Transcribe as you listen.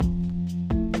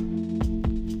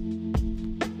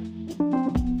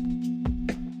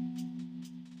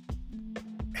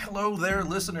Hello there,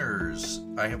 listeners.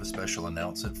 I have a special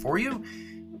announcement for you,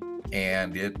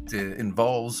 and it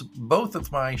involves both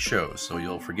of my shows. So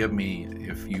you'll forgive me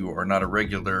if you are not a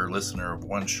regular listener of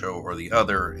one show or the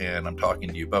other, and I'm talking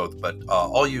to you both. But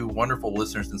all you wonderful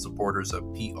listeners and supporters of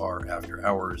PR After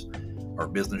Hours, our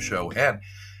business show, and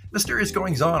Mysterious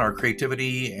Goings On, our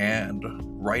creativity and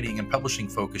writing and publishing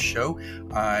focused show,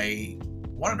 I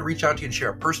wanted to reach out to you and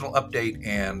share a personal update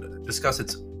and discuss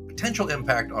its potential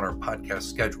impact on our podcast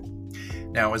schedule.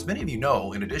 Now, as many of you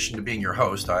know, in addition to being your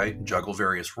host, I juggle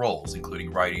various roles,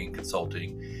 including writing,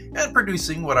 consulting, and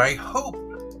producing what I hope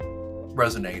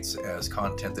resonates as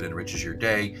content that enriches your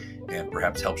day and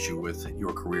perhaps helps you with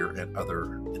your career and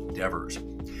other endeavors.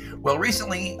 Well,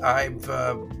 recently, I've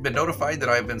been notified that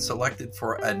I've been selected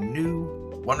for a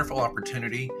new wonderful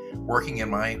opportunity working in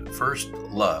my first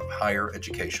love, higher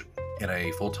education, in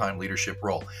a full-time leadership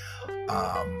role.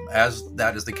 As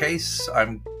that is the case,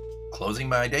 I'm closing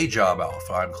my day job off.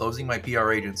 I'm closing my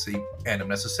PR agency, and I'm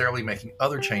necessarily making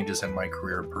other changes in my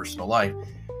career and personal life.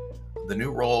 The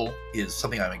new role is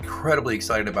something I'm incredibly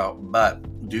excited about,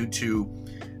 but due to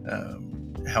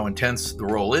how intense the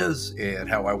role is and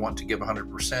how I want to give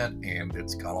 100%, and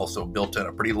it's got also built in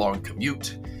a pretty long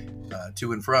commute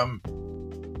to and from,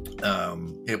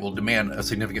 it will demand a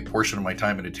significant portion of my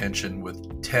time and attention,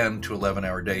 with 10 to 11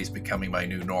 hour days becoming my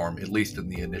new norm, at least in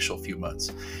the initial few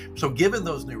months. So given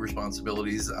those new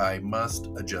responsibilities, I must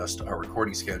adjust our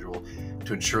recording schedule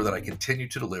to ensure that I continue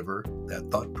to deliver that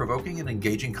thought-provoking and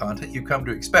engaging content you come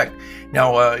to expect.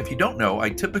 Now, if you don't know, I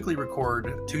typically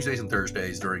record Tuesdays and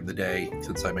Thursdays during the day,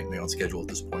 since I make my own schedule at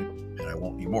this point, and I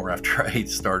won't anymore after I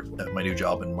start my new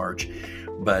job in March.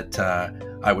 But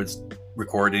I would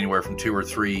record anywhere from 2 or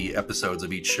 3 episodes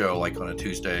of each show, like on a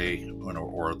Tuesday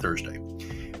or a Thursday.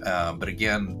 But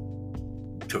again,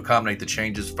 to accommodate the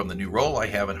changes from the new role I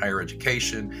have in higher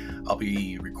education, I'll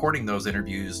be recording those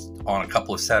interviews on a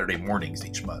couple of Saturday mornings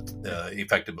each month,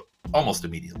 effective almost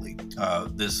immediately.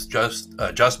 This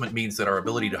adjustment means that our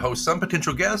ability to host some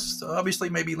potential guests obviously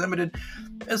may be limited,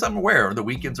 as I'm aware the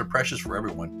weekends are precious for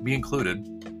everyone, me included.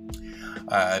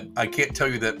 I can't tell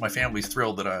you that my family's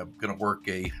thrilled that I'm going to work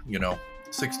a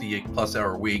 68 plus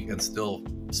hour week and still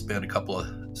spend a couple of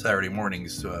Saturday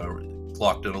mornings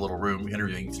locked in a little room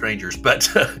interviewing strangers, but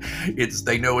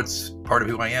they know it's part of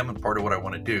who I am and part of what I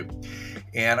want to do.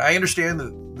 And I understand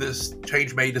that this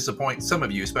change may disappoint some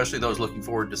of you, especially those looking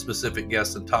forward to specific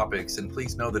guests and topics. And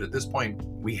please know that at this point,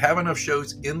 we have enough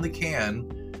shows in the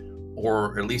can,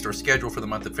 or at least our schedule for the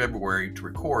month of February to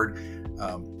record,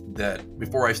 that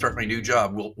before I start my new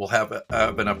job, we'll have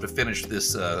enough to finish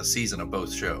this season of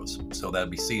both shows. So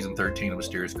that'd be season 13 of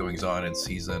Mysterious Goings On and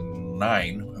season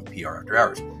 9 of PR After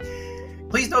Hours.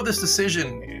 Please know this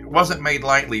decision wasn't made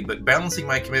lightly, but balancing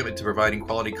my commitment to providing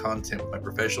quality content with my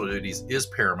professional duties is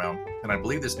paramount, and I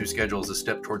believe this new schedule is a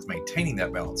step towards maintaining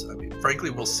that balance. I mean,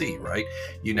 frankly, we'll see, right?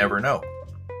 You never know.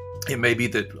 It may be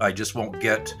that I just won't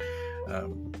get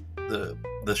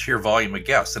the sheer volume of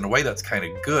guests. In a way, that's kind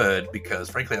of good, because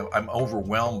frankly, I'm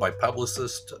overwhelmed by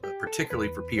publicists,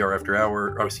 particularly for PR After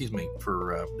Hour,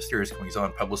 for Mysterious Goings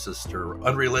On. Publicists are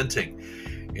unrelenting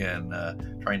in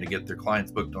trying to get their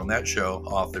clients booked on that show,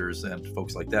 authors and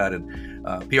folks like that. And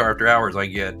PR After Hours, I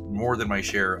get more than my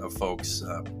share of folks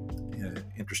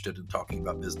interested in talking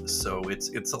about business. So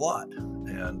it's a lot.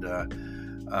 And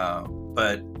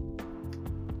but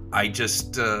I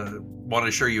just want to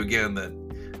assure you again that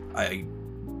I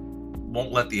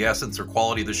won't let the essence or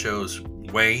quality of the shows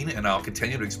wane, and I'll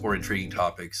continue to explore intriguing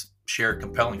topics, share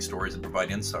compelling stories, and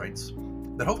provide insights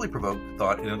that hopefully provoke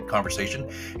thought and conversation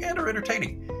and are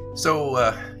entertaining.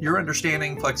 So your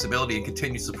understanding, flexibility, and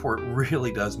continued support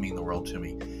really does mean the world to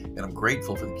me, and I'm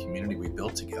grateful for the community we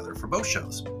built together for both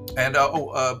shows. And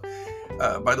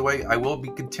by the way, I will be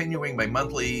continuing my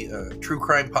monthly true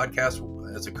crime podcast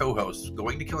as a co-host.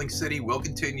 Going to Killing City will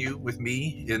continue with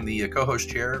me in the co-host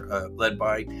chair, led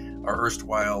by our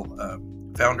erstwhile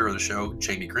founder of the show,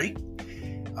 Jamie Green.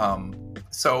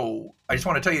 So I just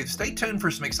want to tell you, stay tuned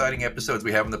for some exciting episodes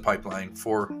we have in the pipeline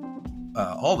for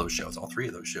all those shows, all 3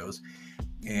 of those shows.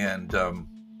 And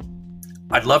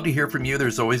I'd love to hear from you.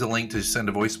 There's always a link to send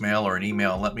a voicemail or an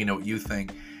email and let me know what you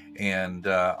think. And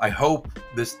I hope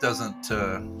this doesn't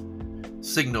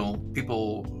signal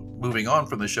people moving on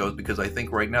from the shows, because I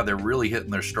think right now they're really hitting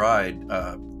their stride.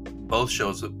 Both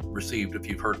shows have received, if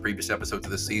you've heard previous episodes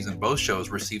of this season, both shows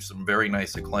received some very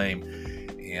nice acclaim.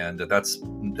 And that's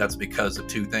because of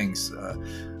 2 things.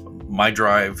 My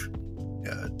drive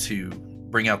to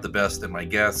bring out the best in my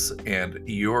guests and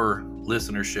your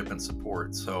listenership and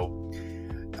support. So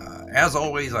As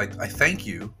always, I thank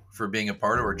you for being a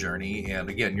part of our journey. And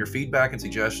again, your feedback and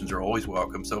suggestions are always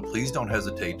welcome. So please don't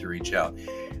hesitate to reach out.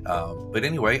 But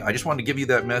anyway, I just wanted to give you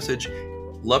that message.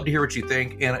 Love to hear what you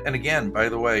think. And again, by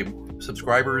the way,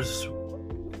 subscribers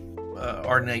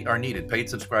are needed. Paid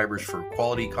subscribers for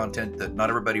quality content that not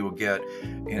everybody will get.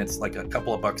 And it's like a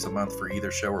couple of bucks a month for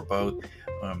either show or both.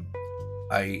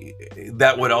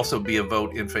 That would also be a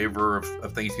vote in favor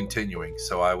of things continuing.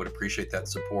 So I would appreciate that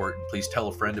support. And please tell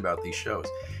a friend about these shows.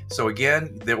 So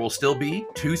again, there will still be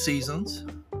 2 seasons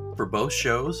for both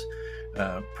shows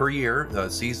per year.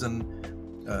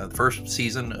 The first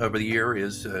season of the year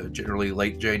is generally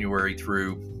late January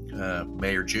through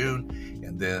May or June.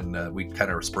 And then we kind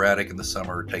of sporadic in the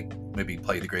summer, play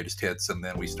the greatest hits. And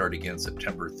then we start again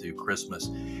September through Christmas.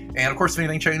 And of course, if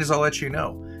anything changes, I'll let you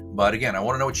know. But again, I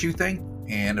want to know what you think.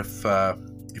 And if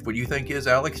what you think is,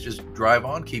 Alex, just drive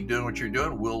on, keep doing what you're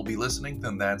doing, we'll be listening,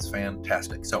 then that's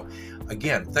fantastic. So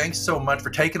again, thanks so much for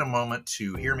taking a moment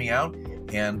to hear me out.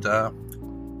 And, to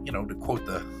quote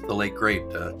the late, great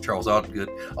Charles Osgood,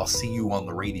 I'll see you on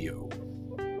the radio.